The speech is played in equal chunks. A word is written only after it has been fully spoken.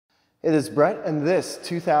It is Brett, and this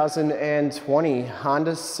 2020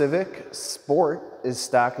 Honda Civic Sport is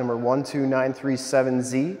stock number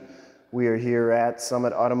 12937Z. We are here at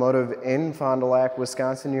Summit Automotive in Fond du Lac,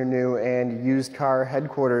 Wisconsin, your new and used car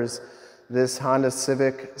headquarters. This Honda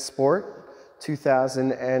Civic Sport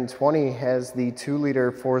 2020 has the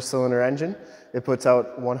 2-liter 4-cylinder engine. It puts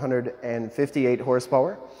out 158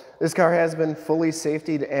 horsepower. This car has been fully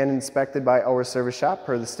safetied and inspected by our service shop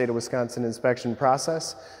per the state of Wisconsin inspection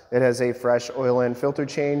process. It has a fresh oil and filter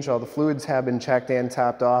change. All the fluids have been checked and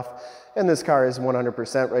topped off, and this car is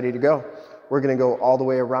 100% ready to go. We're going to go all the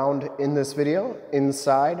way around in this video,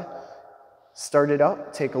 inside, start it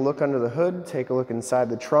up, take a look under the hood, take a look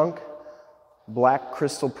inside the trunk. Black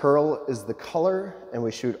crystal pearl is the color, and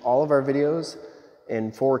we shoot all of our videos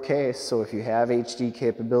in 4K, so if you have HD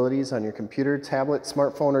capabilities on your computer, tablet,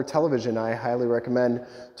 smartphone, or television, I highly recommend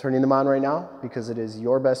turning them on right now because it is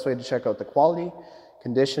your best way to check out the quality,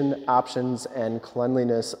 condition, options, and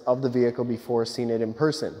cleanliness of the vehicle before seeing it in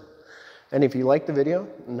person. And if you like the video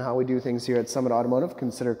and how we do things here at Summit Automotive,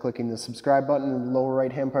 consider clicking the subscribe button in the lower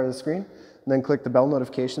right-hand part of the screen, and then click the bell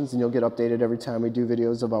notifications, and you'll get updated every time we do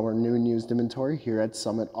videos of our new and used inventory here at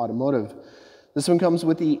Summit Automotive. This one comes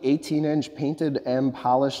with the 18-inch painted and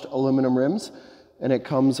polished aluminum rims, and it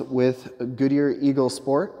comes with Goodyear Eagle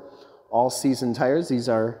Sport all-season tires. These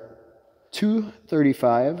are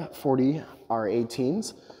 235/40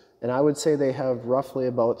 R18s, and I would say they have roughly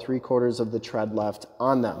about 3/4 of the tread left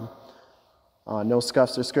on them. No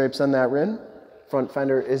scuffs or scrapes on that rim. Front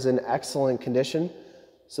fender is in excellent condition.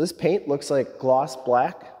 So this paint looks like gloss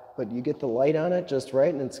black, but you get the light on it just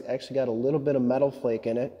right, and it's actually got a little bit of metal flake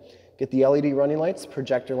in it. Get the LED running lights,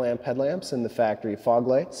 projector lamp headlamps, and the factory fog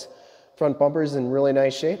lights. Front bumper's in really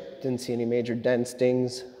nice shape. Didn't see any major dents,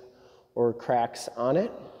 dings, or cracks on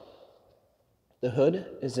it. The hood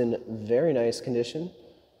is in very nice condition.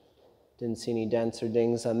 Didn't see any dents or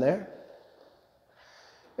dings on there.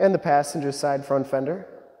 And the passenger side front fender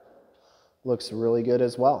looks really good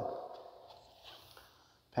as well.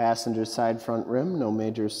 Passenger side front rim, no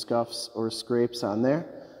major scuffs or scrapes on there.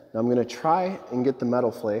 Now I'm going to try and get the metal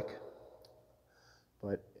flake,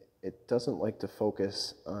 but it doesn't like to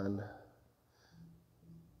focus on.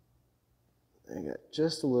 I got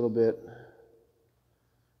just a little bit,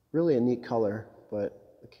 really a neat color,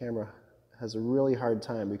 but the camera has a really hard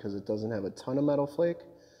time because it doesn't have a ton of metal flake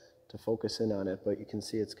to focus in on it, but you can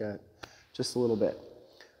see it's got just a little bit.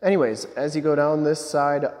 Anyways, as you go down this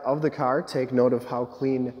side of the car, take note of how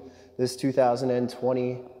clean this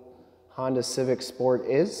 2020 Honda Civic Sport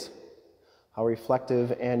is, how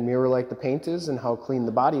reflective and mirror-like the paint is, and how clean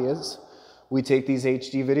the body is. We take these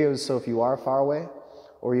HD videos, so if you are far away,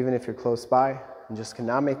 or even if you're close by and just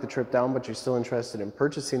cannot make the trip down, but you're still interested in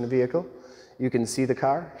purchasing the vehicle, you can see the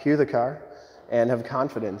car, hear the car, and have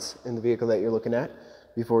confidence in the vehicle that you're looking at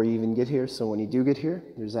before you even get here. So when you do get here,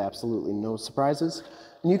 there's absolutely no surprises,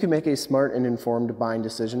 and you can make a smart and informed buying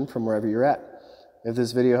decision from wherever you're at. If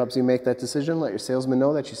this video helps you make that decision, let your salesman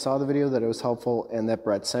know that you saw the video, that it was helpful, and that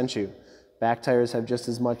Brett sent you. Back tires have just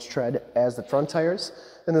as much tread as the front tires,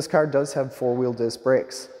 and this car does have 4-wheel disc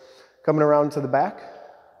brakes. Coming around to the back,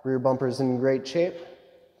 rear bumper's in great shape.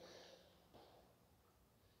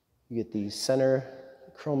 You get the center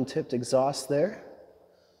chrome-tipped exhaust there.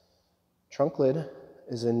 Trunk lid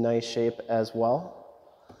is in nice shape as well.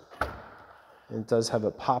 It does have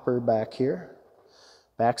a popper back here.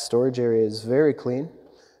 Back storage area is very clean,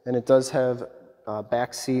 and it does have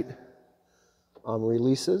back seat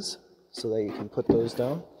releases so that you can put those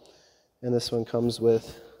down. And this one comes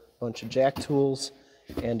with a bunch of jack tools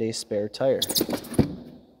and a spare tire.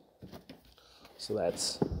 So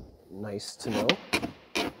that's nice to know.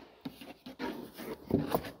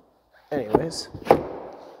 Anyways,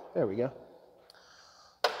 there we go.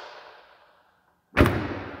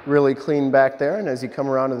 Really clean back there, and as you come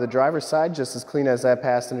around to the driver's side, just as clean as that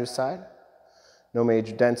passenger side. No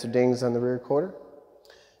major dents or dings on the rear quarter.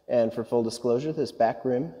 And for full disclosure, this back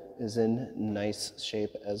rim is in nice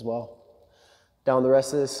shape as well. Down the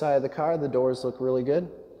rest of this side of the car, the doors look really good.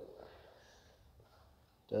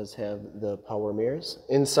 Does have the power mirrors.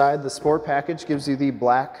 Inside, the Sport package gives you the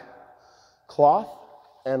black cloth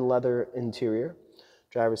and leather interior.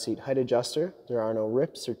 Driver's seat height adjuster. There are no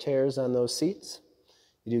rips or tears on those seats.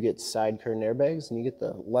 You do get side curtain airbags, and you get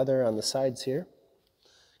the leather on the sides here.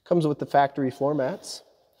 Comes with the factory floor mats.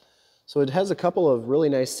 So it has a couple of really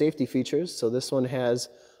nice safety features. So this one has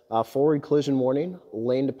forward collision warning,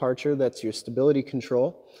 lane departure, that's your stability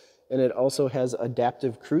control, and it also has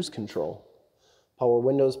adaptive cruise control. Power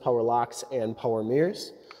windows, power locks, and power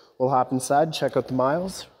mirrors. We'll hop inside, check out the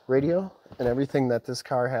miles, radio, and everything that this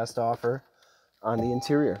car has to offer on the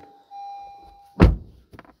interior.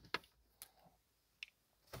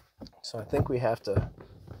 So I think we have to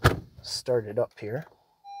start it up here.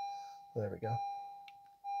 There we go.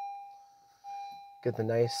 Get the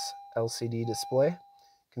nice LCD display.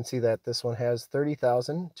 You can see that this one has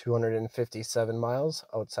 30,257 miles,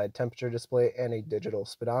 outside temperature display, and a digital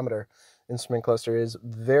speedometer. Instrument cluster is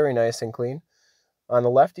very nice and clean. On the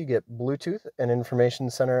left, you get Bluetooth and information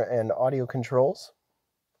center and audio controls.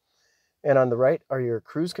 And on the right are your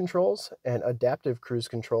cruise controls and adaptive cruise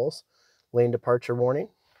controls, lane departure warning,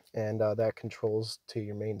 and that controls to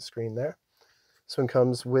your main screen there. This one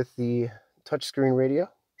comes with the touchscreen radio.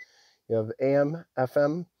 You have AM,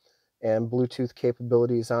 FM, and Bluetooth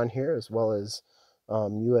capabilities on here, as well as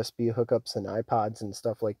USB hookups and iPods and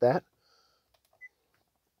stuff like that.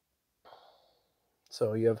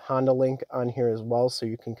 So you have Honda Link on here as well, so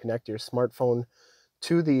you can connect your smartphone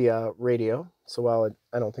to the radio. So while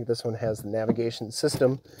I don't think this one has the navigation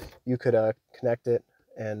system, you could connect it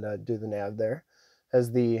and do the nav there.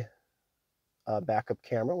 Has the backup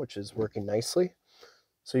camera, which is working nicely.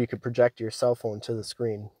 So you could project your cell phone to the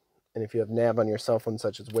screen. And if you have nav on your cell phone,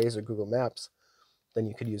 such as Waze or Google Maps, then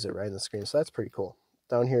you could use it right on the screen. So that's pretty cool.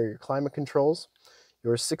 Down here are your climate controls,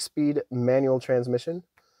 your 6-speed manual transmission,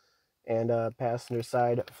 and passenger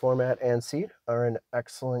side floor mat and seat are in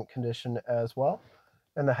excellent condition as well.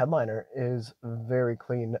 And the headliner is very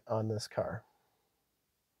clean on this car.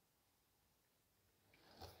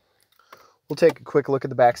 We'll take a quick look at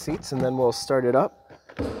the back seats and then we'll start it up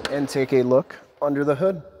and take a look under the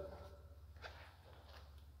hood.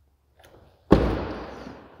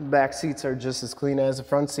 Back seats are just as clean as the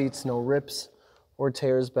front seats, no rips or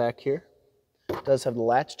tears back here. It does have the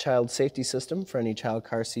Latch child safety system for any child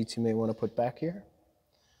car seats you may want to put back here.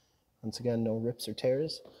 Once again, no rips or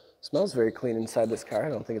tears. Smells very clean inside this car. I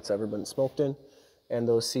don't think it's ever been smoked in. And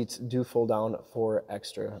those seats do fold down for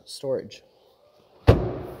extra storage.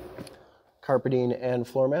 Carpeting and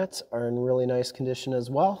floor mats are in really nice condition as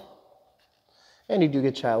well. And you do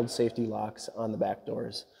get child safety locks on the back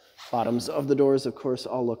doors. Bottoms of the doors, of course,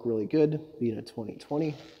 all look really good, being a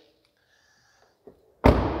 2020.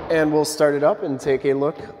 And we'll start it up and take a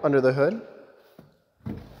look under the hood.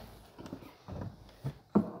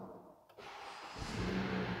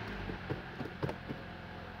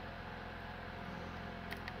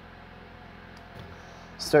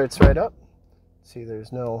 Starts right up. See,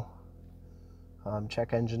 there's no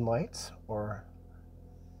check engine lights or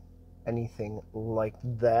anything like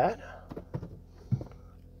that.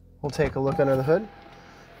 We'll take a look under the hood.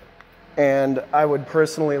 And I would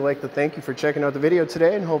personally like to thank you for checking out the video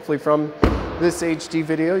today, and hopefully from this HD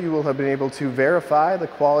video you will have been able to verify the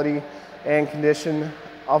quality and condition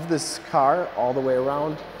of this car all the way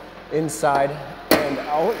around, inside and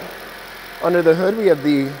out. Under the hood we have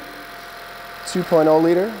the 2.0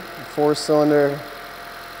 liter 4-cylinder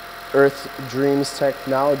Earth Dreams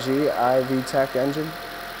Technology IV-Tech engine.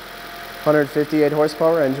 158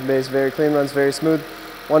 horsepower, engine bay is very clean, runs very smooth.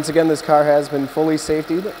 Once again, this car has been fully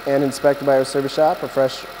safetied and inspected by our service shop.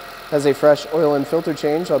 Has a fresh oil and filter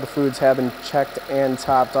change. All the fluids have been checked and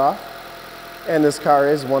topped off. And this car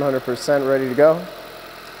is 100% ready to go.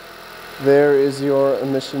 There is your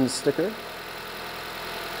emissions sticker.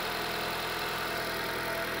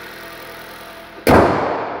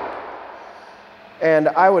 And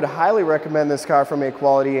I would highly recommend this car from a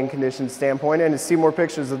quality and condition standpoint. And to see more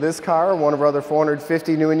pictures of this car or one of our other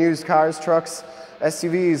 450 new and used cars, trucks,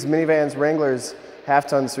 SUVs, minivans, Wranglers,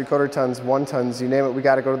 half-tons, three-quarter tons, 1-tons, you name it, we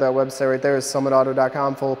got to go to that website right there,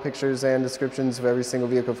 summitauto.com, full pictures and descriptions of every single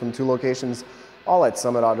vehicle from 2 locations, all at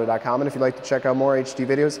summitauto.com. And if you'd like to check out more HD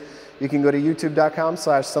videos, you can go to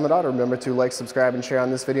youtube.com/summitauto. Remember to like, subscribe, and share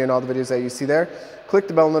on this video and all the videos that you see there. Click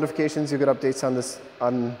the bell notifications, you'll get updates on the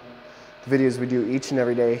videos we do each and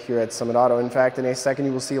every day here at Summit Auto. In fact, in a second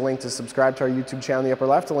you will see a link to subscribe to our YouTube channel in the upper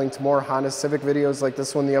left, a link to more Honda Civic videos like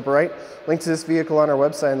this one in the upper right, link to this vehicle on our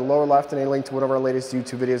website in the lower left, and a link to one of our latest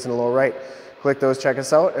YouTube videos in the lower right. Click those, check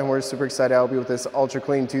us out, and we're super excited to help you with this ultra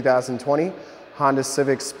clean 2020 Honda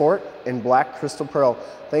Civic Sport in black crystal pearl.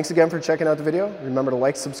 Thanks again for checking out the video. Remember to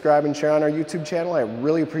like, subscribe, and share on our YouTube channel. I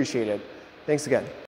really appreciate it. Thanks again.